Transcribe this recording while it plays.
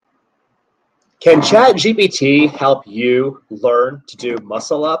Can ChatGPT help you learn to do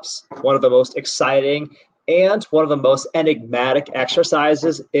muscle ups? One of the most exciting and one of the most enigmatic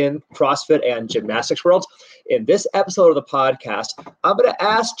exercises in CrossFit and gymnastics worlds. In this episode of the podcast, I'm going to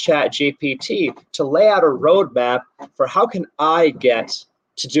ask ChatGPT to lay out a roadmap for how can I get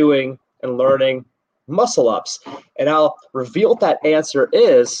to doing and learning muscle ups. And I'll reveal what that answer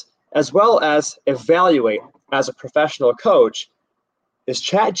is, as well as evaluate as a professional coach, is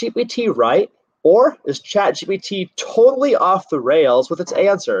ChatGPT right? Or is ChatGPT totally off the rails with its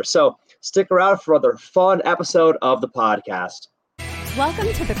answer? So stick around for another fun episode of the podcast.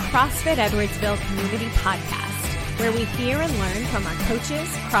 Welcome to the CrossFit Edwardsville Community Podcast, where we hear and learn from our coaches,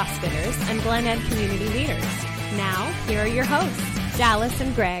 CrossFitters, and Glen Ed community leaders. Now, here are your hosts, Dallas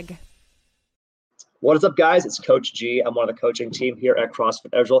and Greg. What is up, guys? It's Coach G. I'm one of the coaching team here at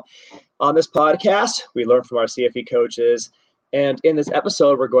CrossFit Edwardsville. On this podcast, we learn from our CFE coaches. And in this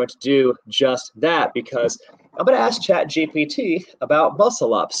episode, we're going to do just that because I'm going to ask ChatGPT about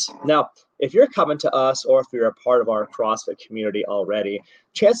muscle ups. Now, if you're coming to us or if you're a part of our CrossFit community already,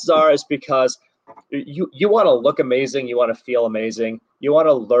 chances are it's because you want to look amazing, you want to feel amazing, you want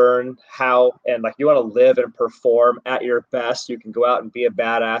to learn how and you want to live and perform at your best. You can go out and be a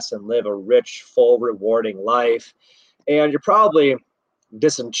badass and live a rich, full, rewarding life. And you're probably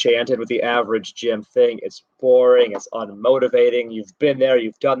disenchanted with the average gym thing. It's boring, it's unmotivating. You've been there,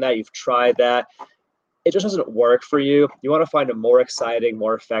 you've done that, you've tried that. It just doesn't work for you. You want to find a more exciting,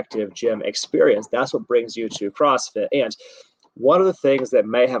 more effective gym experience. That's what brings you to CrossFit. And one of the things that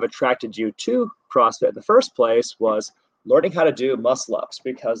may have attracted you to CrossFit in the first place was learning how to do muscle ups,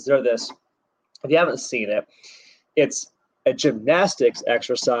 because they're this, if you haven't seen it, it's a gymnastics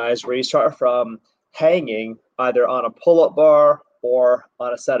exercise where you start from hanging either on a pull-up bar or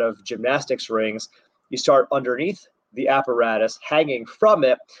on a set of gymnastics rings. You start underneath the apparatus, hanging from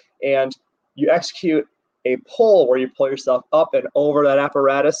it, and you execute a pull where you pull yourself up and over that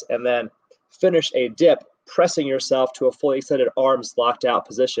apparatus, and then finish a dip, pressing yourself to a fully extended arms locked out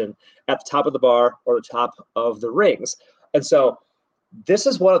position at the top of the bar or the top of the rings. And so this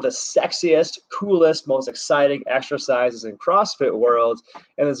is one of the sexiest, coolest, most exciting exercises in CrossFit world.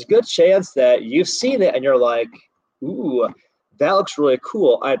 And there's a good chance that you've seen it and you're like, ooh, that looks really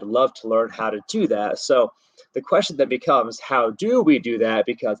cool. I'd love to learn how to do that. So the question then becomes, how do we do that?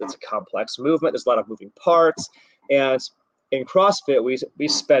 Because it's a complex movement. There's a lot of moving parts. And in CrossFit, we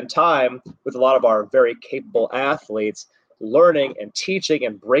spend time with a lot of our very capable athletes learning and teaching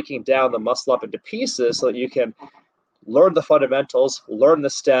and breaking down the muscle up into pieces so that you can learn the fundamentals, learn the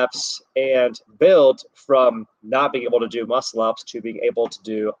steps, and build from not being able to do muscle ups to being able to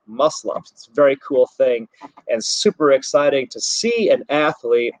do muscle ups. It's a very cool thing and super exciting to see an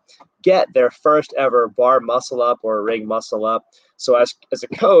athlete get their first ever bar muscle up or ring muscle up. So as a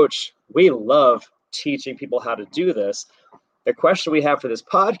coach, we love teaching people how to do this. The question we have for this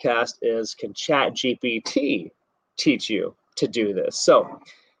podcast is, can ChatGPT teach you to do this? So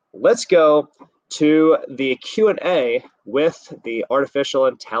let's go to the Q&A with the artificial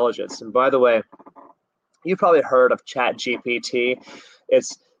intelligence. And by the way, you've probably heard of ChatGPT.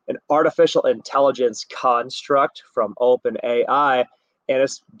 It's an artificial intelligence construct from OpenAI, and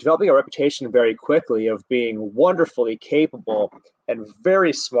it's developing a reputation very quickly of being wonderfully capable and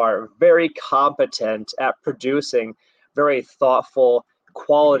very smart, very competent at producing very thoughtful,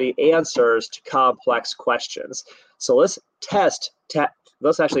 quality answers to complex questions. So let's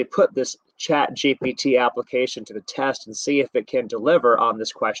let's actually put this ChatGPT application to the test and see if it can deliver on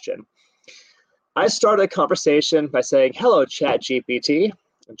this question. I started a conversation by saying, "Hello, ChatGPT."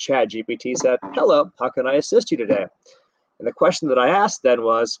 And ChatGPT said, "Hello, how can I assist you today?" And the question that I asked then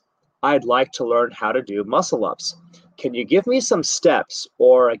was, "I'd like to learn how to do muscle ups. Can you give me some steps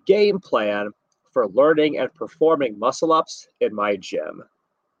or a game plan for learning and performing muscle ups in my gym?"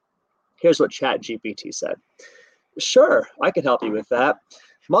 Here's what ChatGPT said. "Sure, I can help you with that.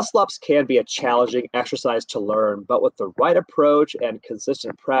 Muscle ups can be a challenging exercise to learn, but with the right approach and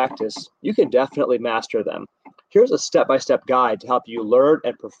consistent practice, you can definitely master them. Here's a step-by-step guide to help you learn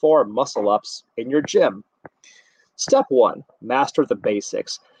and perform muscle ups in your gym. Step 1, master the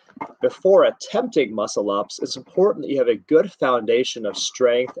basics. Before attempting muscle ups, it's important that you have a good foundation of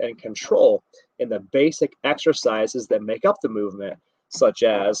strength and control in the basic exercises that make up the movement, such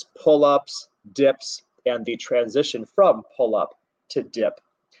as pull-ups, dips, and the transition from pull-up to dip.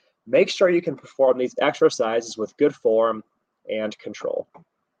 Make sure you can perform these exercises with good form and control.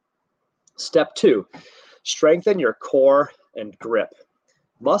 Step 2, strengthen your core and grip.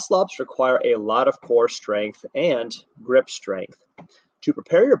 Muscle ups require a lot of core strength and grip strength. To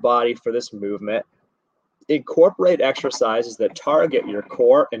prepare your body for this movement, Incorporate exercises that target your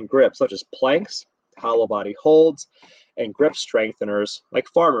core and grip, such as planks, hollow body holds, and grip strengtheners like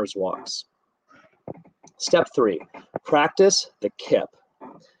farmer's walks. Step 3, practice the kip.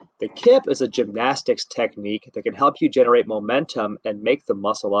 The kip is a gymnastics technique that can help you generate momentum and make the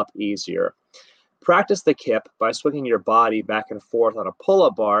muscle up easier. Practice the kip by swinging your body back and forth on a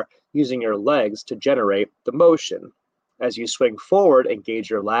pull-up bar using your legs to generate the motion. As you swing forward, engage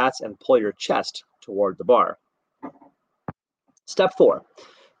your lats and pull your chest toward the bar. Step 4,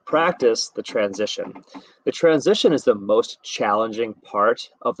 practice the transition. The transition is the most challenging part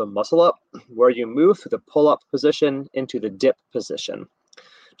of the muscle up, where you move through the pull-up position into the dip position.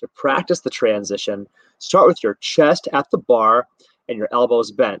 To practice the transition, start with your chest at the bar and your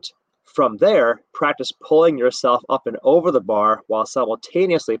elbows bent. From there, practice pulling yourself up and over the bar while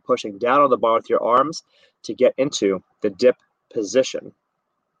simultaneously pushing down on the bar with your arms to get into the dip position.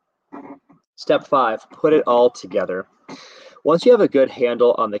 Step 5, put it all together. Once you have a good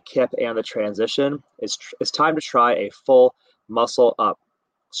handle on the kip and the transition, it's time to try a full muscle up.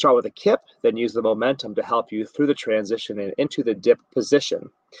 Start with a kip, then use the momentum to help you through the transition and into the dip position.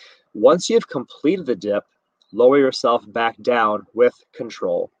 Once you've completed the dip, lower yourself back down with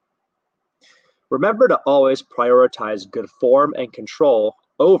control. Remember to always prioritize good form and control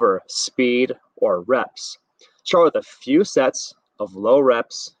over speed or reps. Start with a few sets of low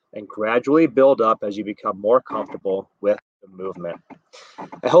reps and gradually build up as you become more comfortable with the movement.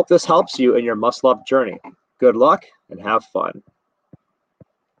 I hope this helps you in your muscle up journey. Good luck and have fun.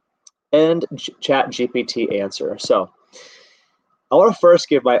 And ChatGPT answer. So I want to first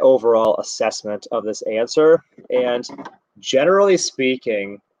give my overall assessment of this answer. And generally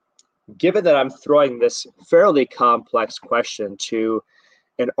speaking, given that I'm throwing this fairly complex question to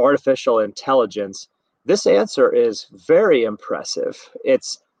an artificial intelligence, this answer is very impressive.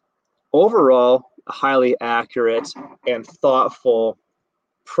 It's overall a highly accurate and thoughtful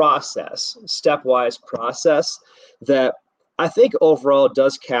process, stepwise process that I think overall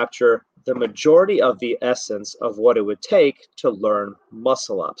does capture the majority of the essence of what it would take to learn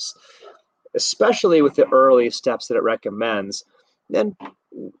muscle ups, especially with the early steps that it recommends. And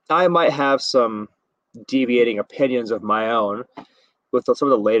I might have some deviating opinions of my own with some of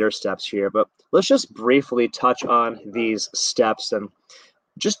the later steps here, but let's just briefly touch on these steps. And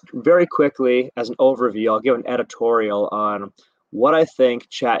just very quickly, as an overview, I'll give an editorial on what I think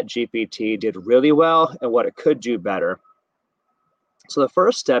ChatGPT did really well and what it could do better. So the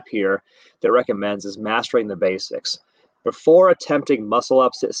first step here that it recommends is mastering the basics. Before attempting muscle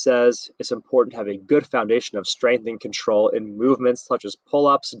ups, it says it's important to have a good foundation of strength and control in movements such as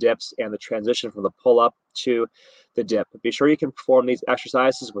pull-ups, dips, and the transition from the pull-up to the dip. Be sure you can perform these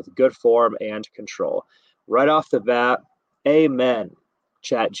exercises with good form and control. Right off the bat, amen,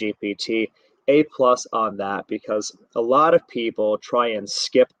 ChatGPT. A+ on that, because a lot of people try and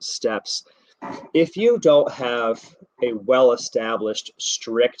skip steps. If you don't have a well-established,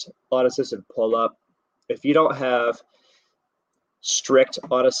 strict unassisted pull-up, if you don't have strict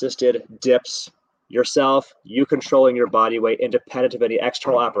unassisted dips yourself, you controlling your body weight independent of any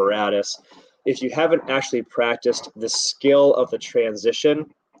external apparatus, if you haven't actually practiced the skill of the transition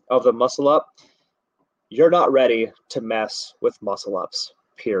of the muscle up, you're not ready to mess with muscle ups,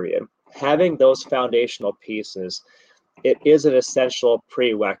 period. Having those foundational pieces, it is an essential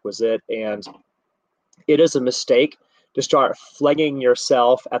prerequisite, and it is a mistake to start flinging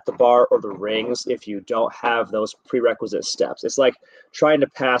yourself at the bar or the rings if you don't have those prerequisite steps. It's like trying to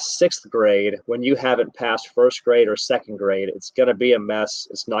pass 6th grade when you haven't passed 1st grade or 2nd grade. It's going to be a mess.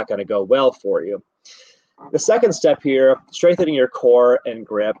 It's not going to go well for you. The second step here, strengthening your core and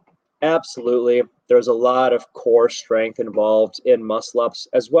grip. Absolutely. There's a lot of core strength involved in muscle ups,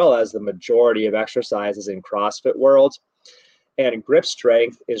 as well as the majority of exercises in CrossFit world. And grip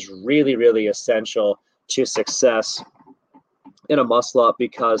strength is really, really essential to success in a muscle up,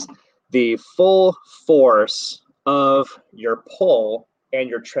 because the full force of your pull and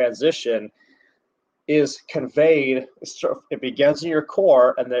your transition is conveyed. It begins in your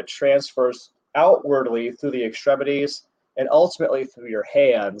core and then it transfers outwardly through the extremities and ultimately through your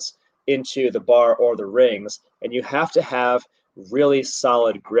hands into the bar or the rings. And you have to have really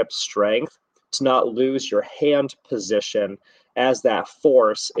solid grip strength to not lose your hand position as that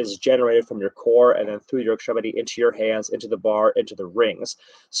force is generated from your core and then through your extremity into your hands, into the bar, into the rings.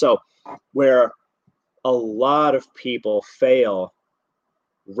 So where a lot of people fail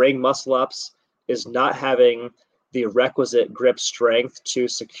ring muscle ups is not having the requisite grip strength to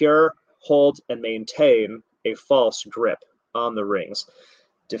secure, hold, and maintain a false grip on the rings.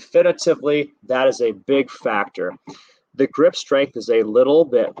 Definitively, that is a big factor. The grip strength is a little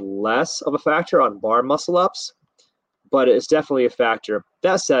bit less of a factor on bar muscle ups, but it's definitely a factor.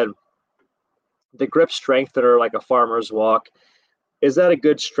 That said, the grip strengthener, like a farmer's walk, is that a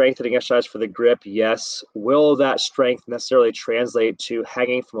good strengthening exercise for the grip? Yes. Will that strength necessarily translate to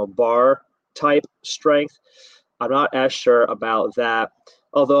hanging from a bar type strength? I'm not as sure about that.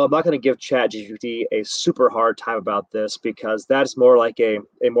 Although I'm not going to give ChatGPT a super hard time about this, because that's more like a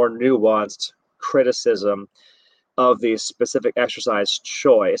more nuanced criticism of the specific exercise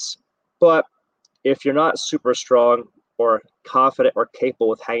choice. But if you're not super strong or confident or capable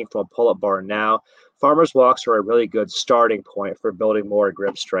with hanging from a pull-up bar now, farmer's walks are a really good starting point for building more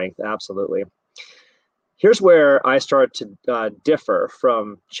grip strength. Absolutely. Here's where I start to differ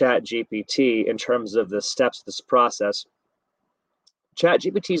from ChatGPT in terms of the steps of this process.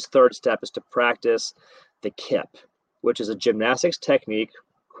 ChatGPT's third step is to practice the kip, which is a gymnastics technique,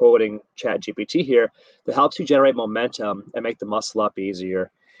 quoting ChatGPT here, that helps you generate momentum and make the muscle up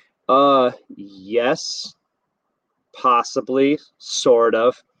easier. Yes, possibly, sort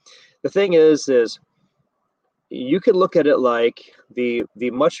of. The thing is you could look at it like the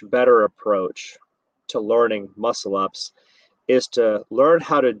much better approach to learning muscle ups is to learn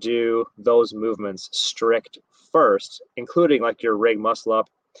how to do those movements strict first, including like your ring muscle up.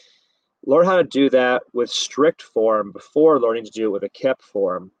 Learn how to do that with strict form before learning to do it with a kip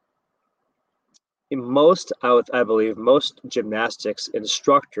form. I believe most gymnastics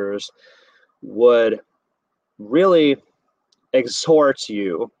instructors would really exhort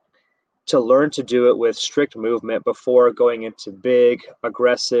you to learn to do it with strict movement before going into big,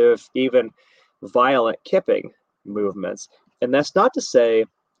 aggressive, even violent kipping movements. And that's not to say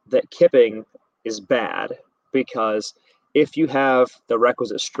that kipping is bad, because if you have the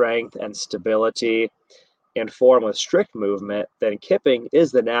requisite strength and stability and form with strict movement, then kipping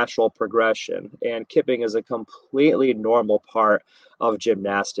is the natural progression. And kipping is a completely normal part of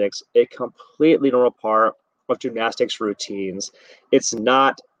gymnastics, a completely normal part of gymnastics routines. It's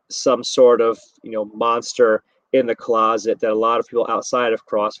not some sort of, monster in the closet that a lot of people outside of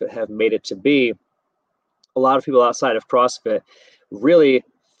CrossFit have made it to be. A lot of people outside of CrossFit really,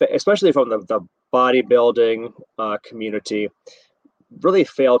 especially from the bodybuilding community, really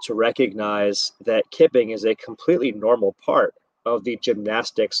fail to recognize that kipping is a completely normal part of the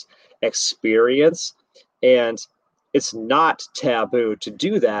gymnastics experience. And it's not taboo to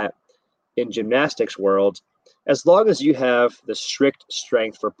do that in gymnastics world, as long as you have the strict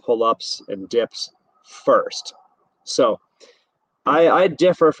strength for pull-ups and dips first. So I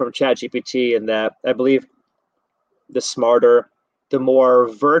differ from ChatGPT in that I believe the smarter, the more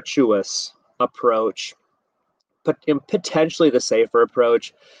virtuous approach, but potentially the safer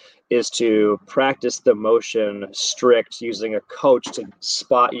approach, is to practice the motion strict using a coach to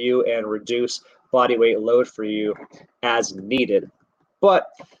spot you and reduce body weight load for you as needed. But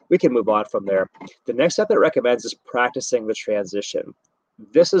we can move on from there. The next step it recommends is practicing the transition.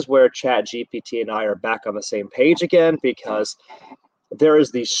 This is where ChatGPT and I are back on the same page again, because there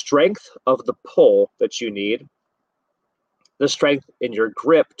is the strength of the pull that you need, the strength in your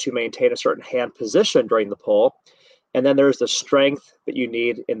grip to maintain a certain hand position during the pull, and then there's the strength that you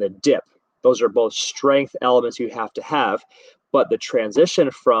need in the dip. Those are both strength elements you have to have, but the transition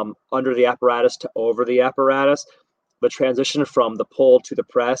from under the apparatus to over the apparatus, the transition from the pull to the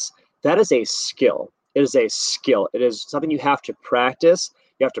press, that is a skill. It is a skill. It is something you have to practice.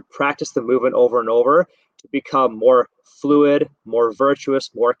 You have to practice the movement over and over to become more fluid, more virtuous,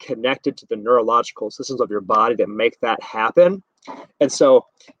 more connected to the neurological systems of your body that make that happen. And so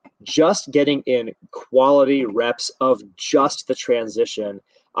just getting in quality reps of just the transition,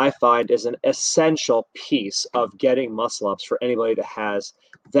 I find, is an essential piece of getting muscle ups for anybody that has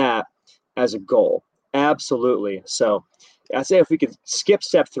that as a goal. Absolutely. So I say if we could skip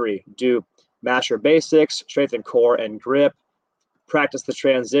step 3, do master basics, strengthen core and grip, practice the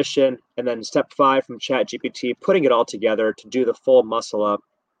transition, and then step 5 from ChatGPT, putting it all together to do the full muscle up.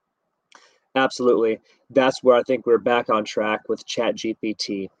 Absolutely. That's where I think we're back on track with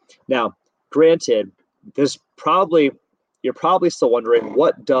ChatGPT. Now, granted, you're probably still wondering,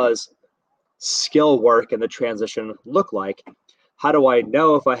 what does skill work in the transition look like? How do I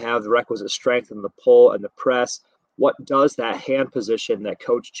know if I have the requisite strength in the pull and the press? What does that hand position that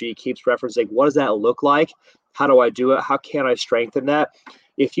Coach G keeps referencing, what does that look like? How do I do it? How can I strengthen that?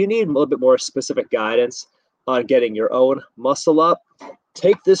 If you need a little bit more specific guidance on getting your own muscle up,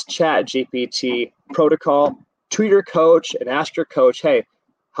 take this ChatGPT protocol to your coach and ask your coach, hey,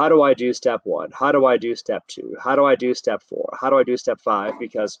 how do I do step 1? How do I do step 2? How do I do step 4? How do I do step 5?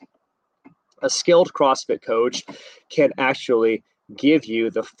 Because a skilled CrossFit coach can actually give you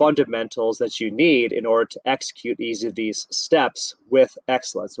the fundamentals that you need in order to execute each of these steps with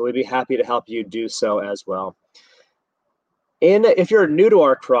excellence. So we'd be happy to help you do so as well. If you're new to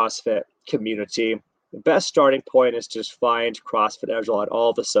our CrossFit community, the best starting point is to just find CrossFit Edwardsville on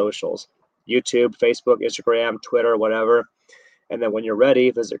all the socials, YouTube, Facebook, Instagram, Twitter, whatever. And then when you're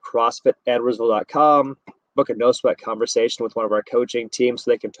ready, visit CrossFitEdwardsville.com, book a no sweat conversation with one of our coaching teams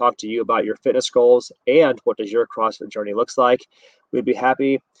so they can talk to you about your fitness goals and what does your CrossFit journey looks like. We'd be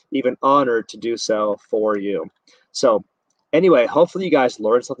happy, even honored to do so for you. So anyway, hopefully you guys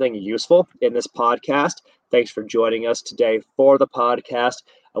learned something useful in this podcast. Thanks for joining us today for the podcast.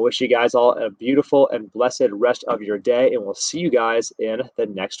 I wish you guys all a beautiful and blessed rest of your day, and we'll see you guys in the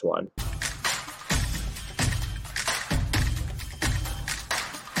next one.